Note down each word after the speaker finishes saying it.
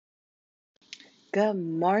Good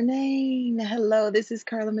morning. Hello, this is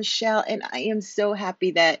Carla Michelle, and I am so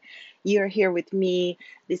happy that you're here with me.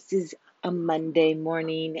 This is a Monday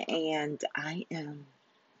morning, and I'm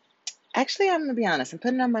going to be honest, I'm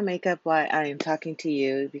putting on my makeup while I am talking to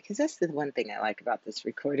you because that's the one thing I like about this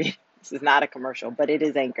recording. This is not a commercial, but it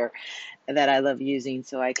is Anchor that I love using,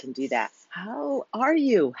 so I can do that. How are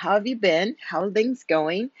you? How have you been? How are things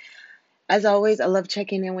going? As always, I love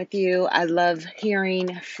checking in with you. I love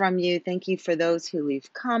hearing from you. Thank you for those who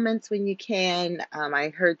leave comments when you can.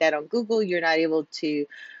 I heard that on Google, you're not able to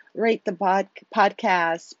rate the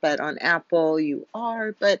podcast, but on Apple, you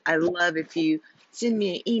are. But I love if you send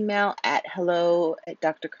me an email at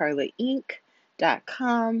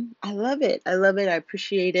hello@drcarlainc.com. I love it. I love it. I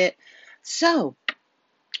appreciate it. So,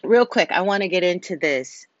 real quick, I want to get into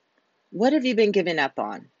this. What have you been giving up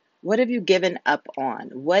on? What have you given up on?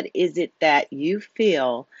 What is it that you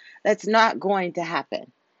feel that's not going to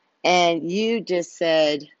happen? And you just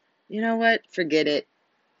said, you know what? Forget it.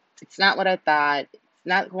 It's not what I thought. It's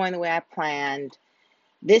not going the way I planned.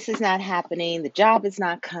 This is not happening. The job is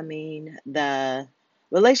not coming. The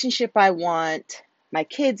relationship I want, my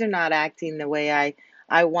kids are not acting the way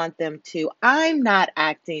I want them to. I'm not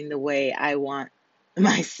acting the way I want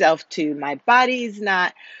myself to. My body's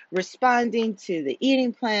not responding to the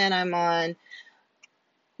eating plan I'm on.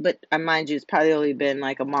 But mind you, it's probably only been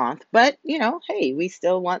like a month. But hey, we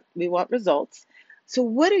want results. So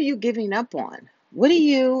what are you giving up on? What are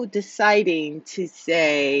you deciding to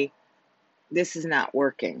say this is not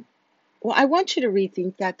working? Well, I want you to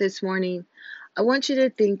rethink that this morning. I want you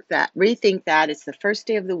to rethink that. It's the first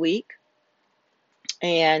day of the week,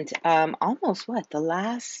 and almost the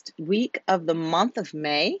last week of the month of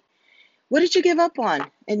May. What did you give up on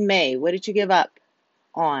in May? What did you give up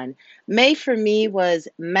on? May for me was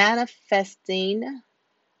manifesting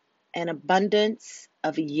an abundance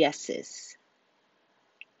of yeses.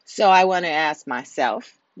 So I want to ask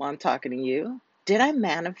myself while I'm talking to you, did I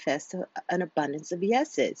manifest an abundance of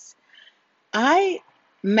yeses? I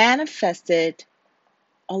manifested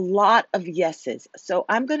a lot of yeses. So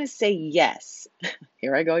I'm going to say yes.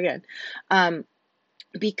 Here I go again. Um,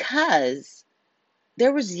 because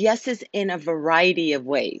there was yeses in a variety of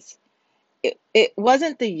ways. It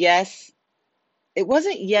wasn't the yes. It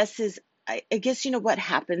wasn't yeses. I guess what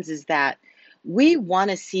happens is that we want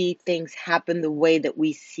to see things happen the way that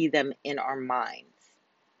we see them in our minds.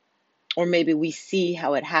 Or maybe we see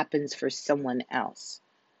how it happens for someone else.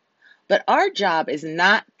 But our job is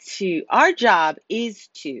to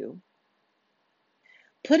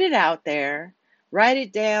put it out there, write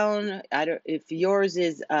it down. I don't, if yours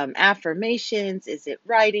is affirmations, is it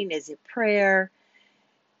writing? Is it prayer?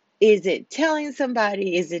 Is it telling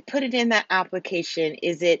somebody? Is it put it in that application?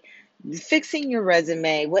 Is it fixing your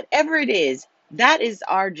resume? Whatever it is, that is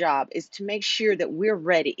our job, is to make sure that we're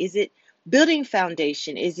ready. Is it building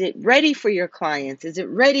foundation? Is it ready for your clients? Is it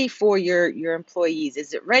ready for your employees?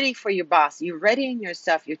 Is it ready for your boss? You're readying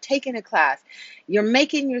yourself. You're taking a class. You're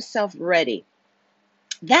making yourself ready.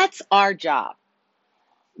 That's our job.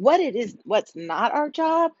 What's not our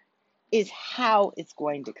job is how it's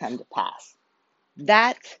going to come to pass.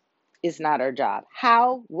 That is not our job.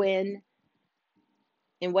 How, when,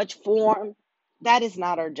 in which form, that is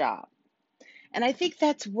not our job. And I think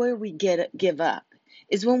that's where we give up,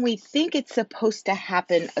 is when we think it's supposed to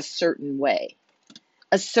happen a certain way,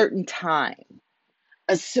 a certain time,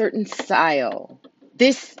 a certain style.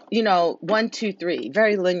 This, 1, 2, 3,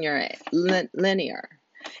 very linear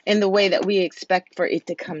in the way that we expect for it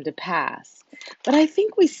to come to pass. But I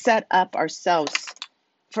think we set up ourselves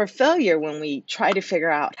for failure when we try to figure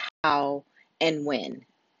out how and when.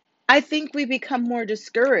 I think we become more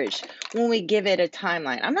discouraged when we give it a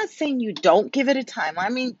timeline. I'm not saying you don't give it a timeline. I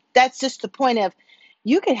mean, that's just the point of,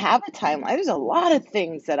 you could have a timeline. There's a lot of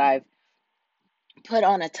things that I've put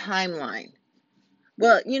on a timeline.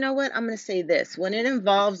 Well, you know what? I'm going to say this. When it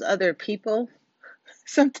involves other people,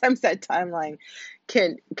 sometimes that timeline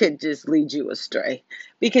can just lead you astray,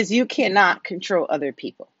 because you cannot control other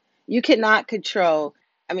people. You cannot control,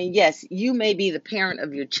 I mean, yes, you may be the parent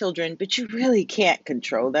of your children, but you really can't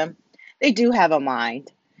control them. They do have a mind.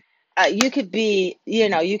 You could be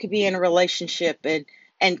in a relationship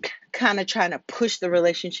and kind of trying to push the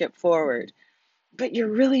relationship forward, but you're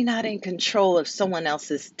really not in control of someone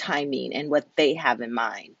else's timing and what they have in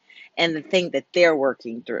mind and the thing that they're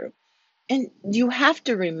working through. And you have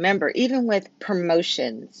to remember, even with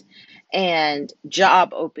promotions and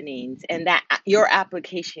job openings and that your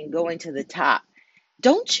application going to the top,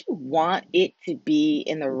 don't you want it to be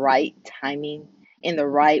in the right timing, in the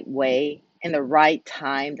right way, in the right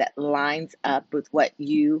time that lines up with what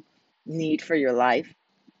you need for your life?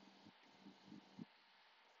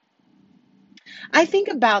 I think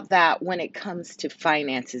about that when it comes to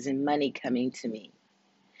finances and money coming to me.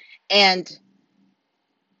 And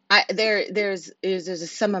there's a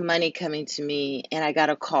sum of money coming to me, and I got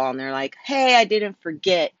a call, and they're like, "Hey, I didn't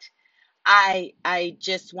forget. I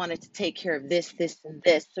just wanted to take care of this, this, and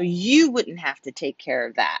this, so you wouldn't have to take care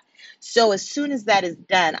of that. So as soon as that is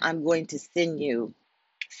done, I'm going to send you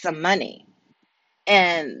some money."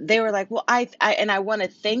 And they were like, "Well, I want to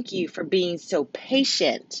thank you for being so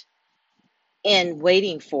patient and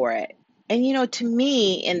waiting for it." And to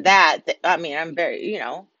me, in that, I mean, I'm very,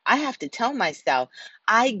 I have to tell myself,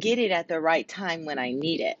 I get it at the right time when I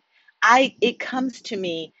need it. It comes to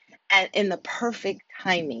me in the perfect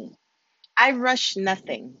timing. I rush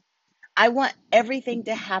nothing. I want everything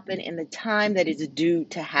to happen in the time that is due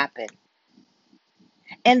to happen.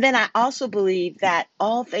 And then I also believe that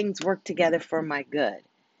all things work together for my good.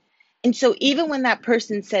 And so even when that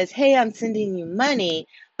person says, "Hey, I'm sending you money,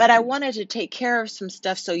 but I wanted to take care of some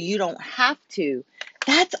stuff so you don't have to,"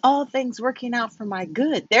 that's all things working out for my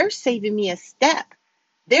good. They're saving me a step.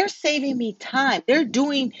 They're saving me time.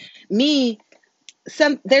 Me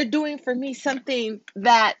they're doing for me something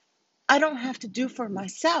that I don't have to do for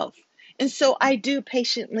myself. And so I do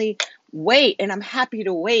patiently wait, and I'm happy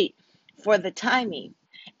to wait for the timing.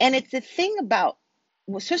 And it's the thing about,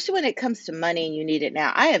 well, especially when it comes to money and you need it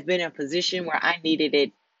now. I have been in a position where I needed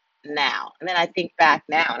it now. And then I think back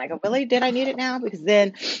now and I go, really, did I need it now? Because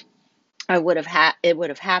then it would have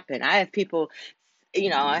happened. I have people,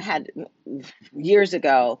 I had years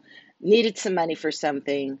ago needed some money for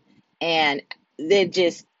something, and then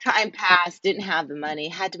just time passed, didn't have the money,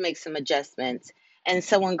 had to make some adjustments. And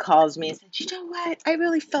someone calls me and said, "You know what? I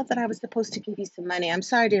really felt that I was supposed to give you some money. I'm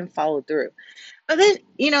sorry I didn't follow through." But then,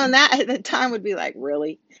 and that at the time would be like,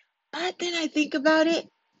 really? But then I think about it,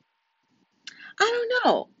 I don't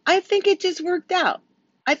know. I think it just worked out.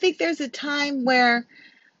 I think there's a time where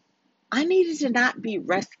I needed to not be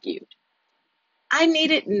rescued. I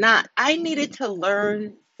needed to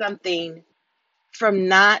learn something from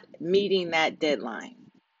not meeting that deadline.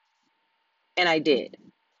 And I did.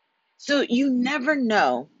 So you never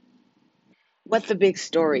know what the big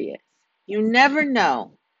story is. You never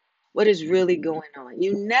know what is really going on.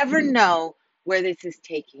 You never know where this is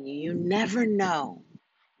taking you. You never know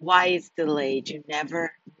why it's delayed. You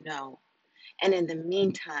never know. And in the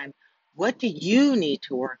meantime, what do you need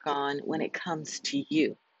to work on when it comes to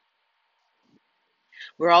you?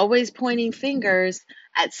 We're always pointing fingers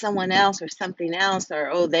at someone else or something else, or,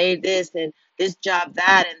 oh, they this and this job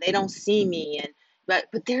that, and they don't see me. And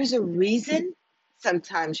but there's a reason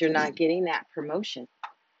sometimes you're not getting that promotion,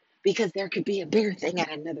 because there could be a bigger thing at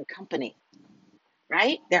another company,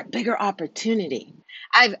 right? There bigger opportunity.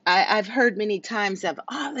 I've heard many times of,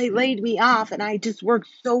 "Oh, they laid me off and I just worked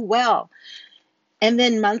so well." And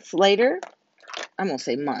then months later, I won't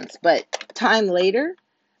say months, but time later,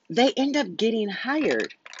 they end up getting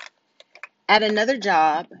hired at another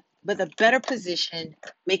job with a better position,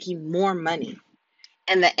 making more money.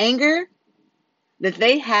 And the anger that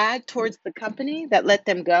they had towards the company that let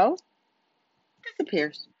them go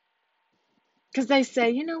disappears. Because they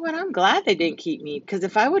say, "You know what? I'm glad they didn't keep me. Because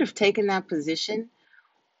if I would have taken that position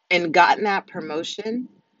and gotten that promotion,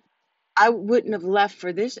 I wouldn't have left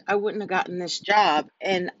for this. I wouldn't have gotten this job.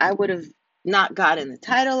 And I would have not gotten the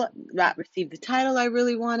title, not received the title I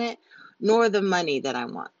really wanted, nor the money that I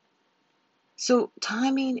want." So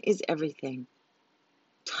timing is everything.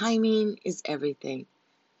 Timing is everything.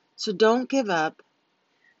 So don't give up.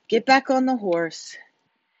 Get back on the horse.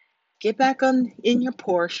 Get back on in your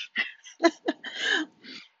Porsche.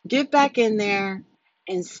 Get back in there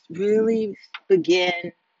and really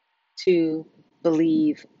begin to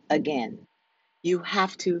believe again. You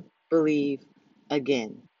have to believe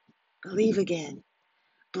again. Believe again.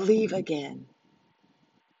 Believe again.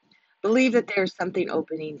 Believe that there's something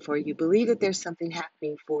opening for you. Believe that there's something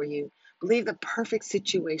happening for you. Believe the perfect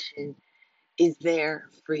situation is there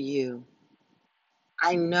for you.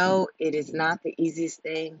 I know it is not the easiest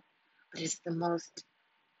thing, but it's the most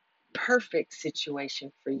perfect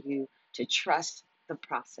situation for you to trust the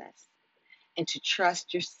process and to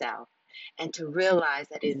trust yourself and to realize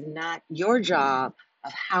that it is not your job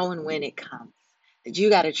of how and when it comes. That you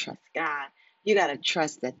got to trust God. You got to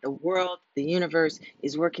trust that the world, the universe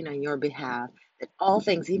is working on your behalf. That all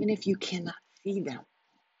things, even if you cannot see them,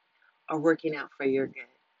 are working out for your good.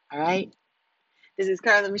 All right? This is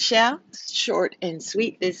Carla Michelle, short and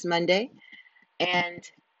sweet this Monday. And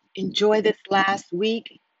enjoy this last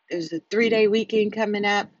week. There's a 3-day weekend coming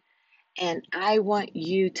up. And I want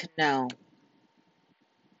you to know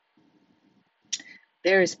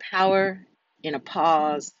there is power in a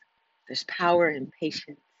pause. There's power in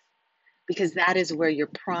patience. because that is where you're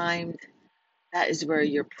primed, that is where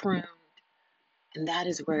you're pruned, and that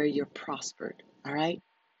is where you're prospered. All right.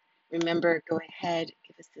 Remember, go ahead,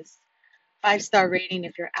 give us this 5-star rating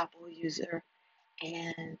if you're an Apple user,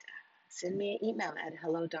 and send me an email at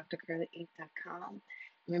hello.drcurlyinc.com.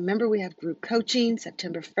 Remember, we have group coaching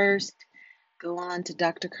September 1st. Go on to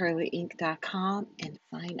drcurlyinc.com and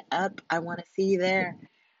sign up. I want to see you there.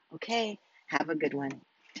 Okay, have a good one.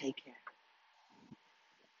 Take care.